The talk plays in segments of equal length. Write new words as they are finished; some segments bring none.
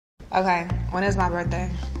Okay, when is my birthday?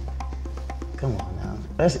 Come on now.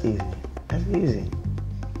 That's easy. That's easy.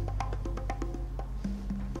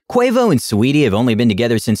 Quavo and Saweetie have only been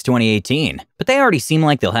together since 2018, but they already seem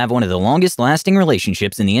like they'll have one of the longest-lasting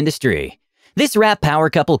relationships in the industry. This rap power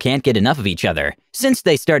couple can't get enough of each other, since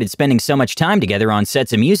they started spending so much time together on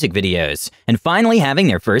sets of music videos, and finally having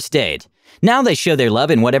their first date. Now they show their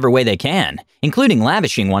love in whatever way they can, including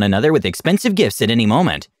lavishing one another with expensive gifts at any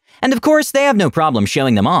moment. And of course, they have no problem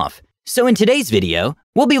showing them off. So in today's video,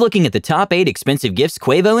 we'll be looking at the top 8 expensive gifts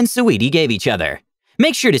Quavo and Saweetie gave each other.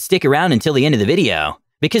 Make sure to stick around until the end of the video,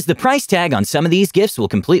 because the price tag on some of these gifts will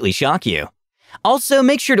completely shock you. Also,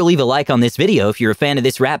 make sure to leave a like on this video if you're a fan of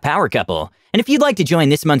this rap power couple. And if you'd like to join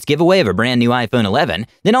this month's giveaway of a brand new iPhone 11,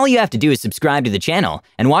 then all you have to do is subscribe to the channel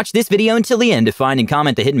and watch this video until the end to find and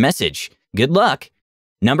comment the hidden message. Good luck!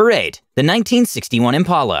 Number 8. The 1961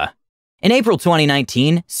 Impala. In April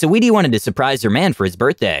 2019, Saweetie wanted to surprise her man for his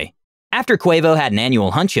birthday. After Quavo had an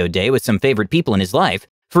annual huncho day with some favorite people in his life,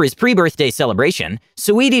 for his pre-birthday celebration,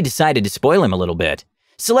 Saweetie decided to spoil him a little bit.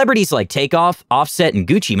 Celebrities like Takeoff, Offset, and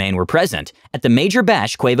Gucci Mane were present at the major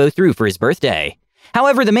bash Quavo threw for his birthday.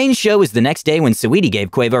 However, the main show was the next day when Saweetie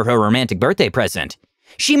gave Quavo her romantic birthday present.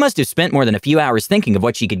 She must have spent more than a few hours thinking of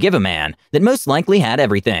what she could give a man that most likely had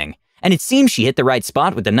everything, and it seems she hit the right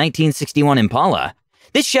spot with the 1961 Impala.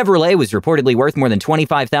 This Chevrolet was reportedly worth more than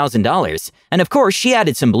 $25,000, and of course she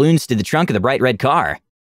added some balloons to the trunk of the bright red car.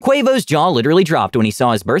 Quavo's jaw literally dropped when he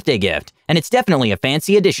saw his birthday gift, and it's definitely a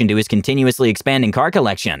fancy addition to his continuously expanding car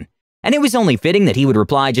collection. And it was only fitting that he would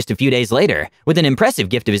reply just a few days later with an impressive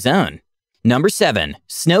gift of his own. Number 7.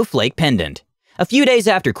 Snowflake Pendant. A few days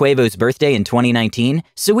after Quavo's birthday in 2019,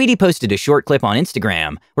 Saweetie posted a short clip on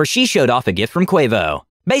Instagram where she showed off a gift from Quavo.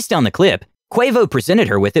 Based on the clip, Quavo presented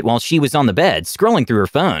her with it while she was on the bed scrolling through her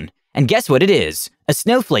phone. And guess what it is? A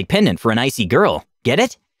snowflake pendant for an icy girl. Get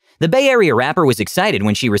it? The Bay Area rapper was excited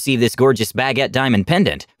when she received this gorgeous baguette diamond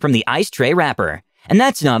pendant from the Ice Tray rapper. And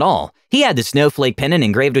that's not all. He had the snowflake pendant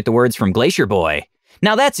engraved with the words from Glacier Boy.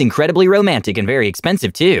 Now that's incredibly romantic and very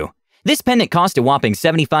expensive too. This pendant cost a whopping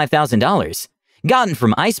 $75,000. Gotten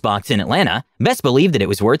from Icebox in Atlanta, best believe that it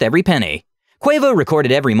was worth every penny. Quavo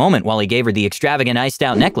recorded every moment while he gave her the extravagant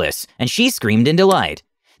iced-out necklace, and she screamed in delight.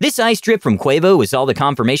 This ice drip from Quavo was all the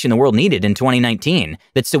confirmation the world needed in 2019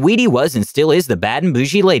 that Saweetie was and still is the bad and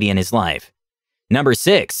bougie lady in his life. Number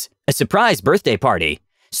 6. A surprise birthday party.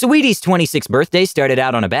 Saweetie's 26th birthday started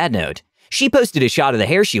out on a bad note. She posted a shot of the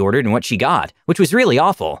hair she ordered and what she got, which was really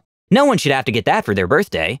awful. No one should have to get that for their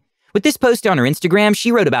birthday. With this post on her Instagram,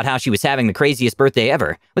 she wrote about how she was having the craziest birthday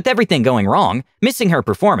ever, with everything going wrong, missing her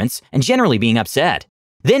performance, and generally being upset.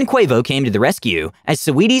 Then Quavo came to the rescue as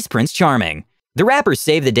Saweetie's Prince Charming. The rapper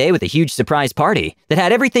saved the day with a huge surprise party that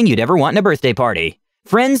had everything you'd ever want in a birthday party.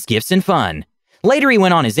 Friends, gifts, and fun. Later he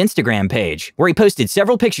went on his Instagram page, where he posted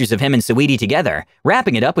several pictures of him and Saweetie together,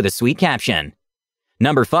 wrapping it up with a sweet caption.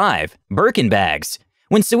 Number 5. Birkin Bags.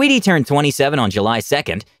 When Saweetie turned 27 on July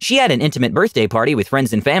 2nd, she had an intimate birthday party with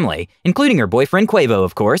friends and family, including her boyfriend Quavo,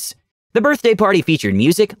 of course. The birthday party featured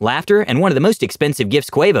music, laughter, and one of the most expensive gifts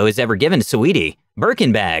Quavo has ever given to Saweetie,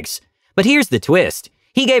 Birkin Bags. But here's the twist.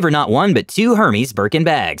 He gave her not one but 2 Hermes Birkin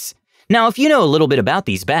bags. Now, if you know a little bit about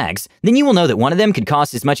these bags, then you will know that one of them could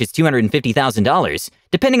cost as much as $250,000,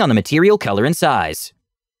 depending on the material, color, and size.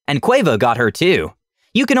 And Quavo got her too.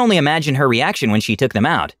 You can only imagine her reaction when she took them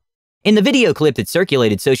out. In the video clip that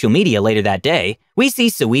circulated social media later that day, we see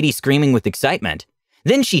Saweetie screaming with excitement.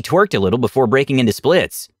 Then she twerked a little before breaking into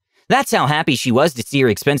splits. That's how happy she was to see her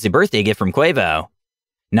expensive birthday gift from Quavo.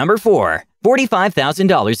 Number 4.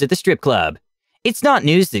 $45,000 at the strip club. It's not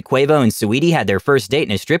news that Quavo and Saweetie had their first date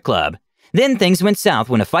in a strip club. Then things went south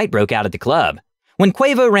when a fight broke out at the club. When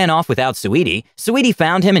Quavo ran off without Saweetie, Saweetie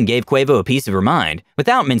found him and gave Quavo a piece of her mind,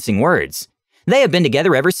 without mincing words. They have been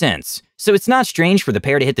together ever since, so it's not strange for the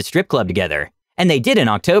pair to hit the strip club together. And they did in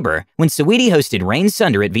October, when Saweetie hosted Rain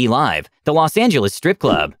Sunder at V Live, the Los Angeles strip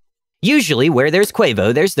club. Usually, where there's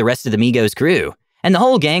Quavo, there's the rest of the Migos crew, and the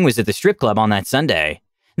whole gang was at the strip club on that Sunday.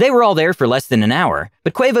 They were all there for less than an hour,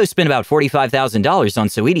 but Quavo spent about $45,000 on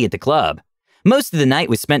Saweetie at the club. Most of the night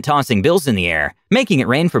was spent tossing bills in the air, making it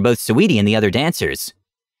rain for both Saweetie and the other dancers.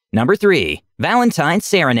 Number 3. Valentine's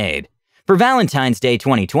Serenade. For Valentine's Day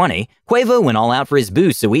 2020, Quavo went all out for his boo,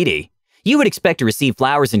 Saweetie. You would expect to receive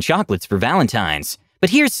flowers and chocolates for Valentine's,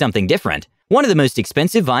 but here's something different. One of the most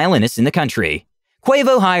expensive violinists in the country.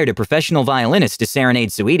 Quavo hired a professional violinist to serenade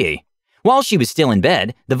Saweetie. While she was still in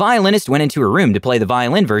bed, the violinist went into her room to play the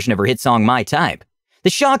violin version of her hit song My Type.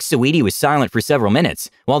 The shocked Saweetie was silent for several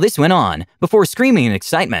minutes while this went on, before screaming in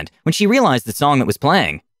excitement when she realized the song that was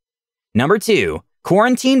playing. Number 2.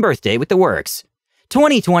 Quarantine Birthday with the Works.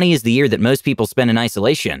 2020 is the year that most people spend in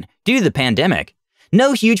isolation due to the pandemic.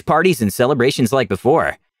 No huge parties and celebrations like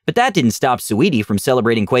before, but that didn't stop Saweetie from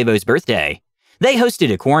celebrating Quavo's birthday. They hosted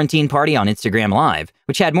a quarantine party on Instagram Live,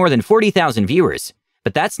 which had more than 40,000 viewers.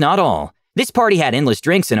 But that's not all. This party had endless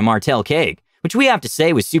drinks and a Martell cake, which we have to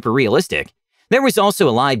say was super realistic. There was also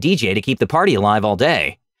a live DJ to keep the party alive all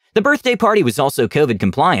day. The birthday party was also COVID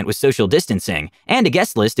compliant with social distancing and a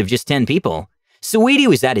guest list of just 10 people. Saweetie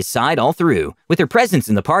was at his side all through, with her presence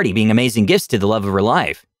in the party being amazing gifts to the love of her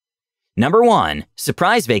life. Number 1.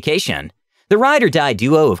 Surprise vacation. The ride-or-die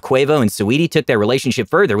duo of Quavo and Saweetie took their relationship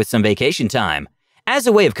further with some vacation time. As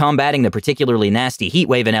a way of combating the particularly nasty heat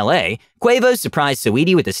wave in LA, Quavo surprised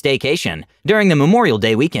Saweetie with a staycation during the Memorial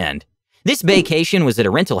Day weekend. This vacation was at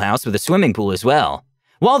a rental house with a swimming pool as well.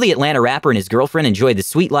 While the Atlanta rapper and his girlfriend enjoyed the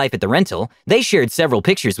sweet life at the rental, they shared several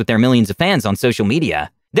pictures with their millions of fans on social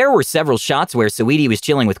media. There were several shots where Saweetie was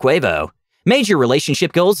chilling with Quavo. Major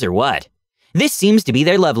relationship goals or what? This seems to be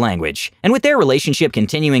their love language, and with their relationship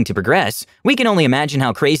continuing to progress, we can only imagine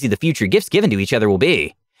how crazy the future gifts given to each other will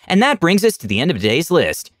be. And that brings us to the end of today's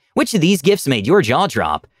list. Which of these gifts made your jaw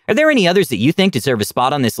drop? Are there any others that you think deserve a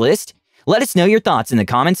spot on this list? Let us know your thoughts in the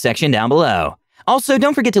comments section down below. Also,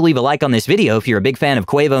 don't forget to leave a like on this video if you're a big fan of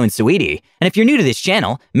Quavo and Saweetie, and if you're new to this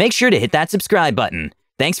channel, make sure to hit that subscribe button.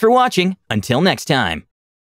 Thanks for watching. Until next time.